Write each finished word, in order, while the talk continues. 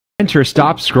Enter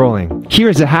stop scrolling. Here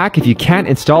is a hack if you can't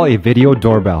install a video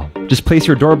doorbell. Just place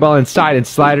your doorbell inside and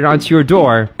slide it onto your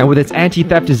door, and with its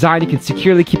anti-theft design, you can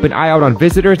securely keep an eye out on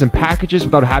visitors and packages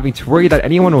without having to worry that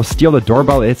anyone will steal the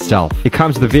doorbell itself. It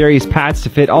comes with various pads to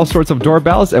fit all sorts of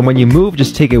doorbells, and when you move,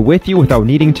 just take it with you without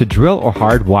needing to drill or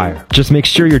hard wire. Just make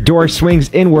sure your door swings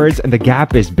inwards and the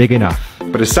gap is big enough.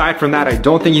 But aside from that, I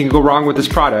don't think you can go wrong with this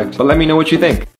product, but let me know what you think.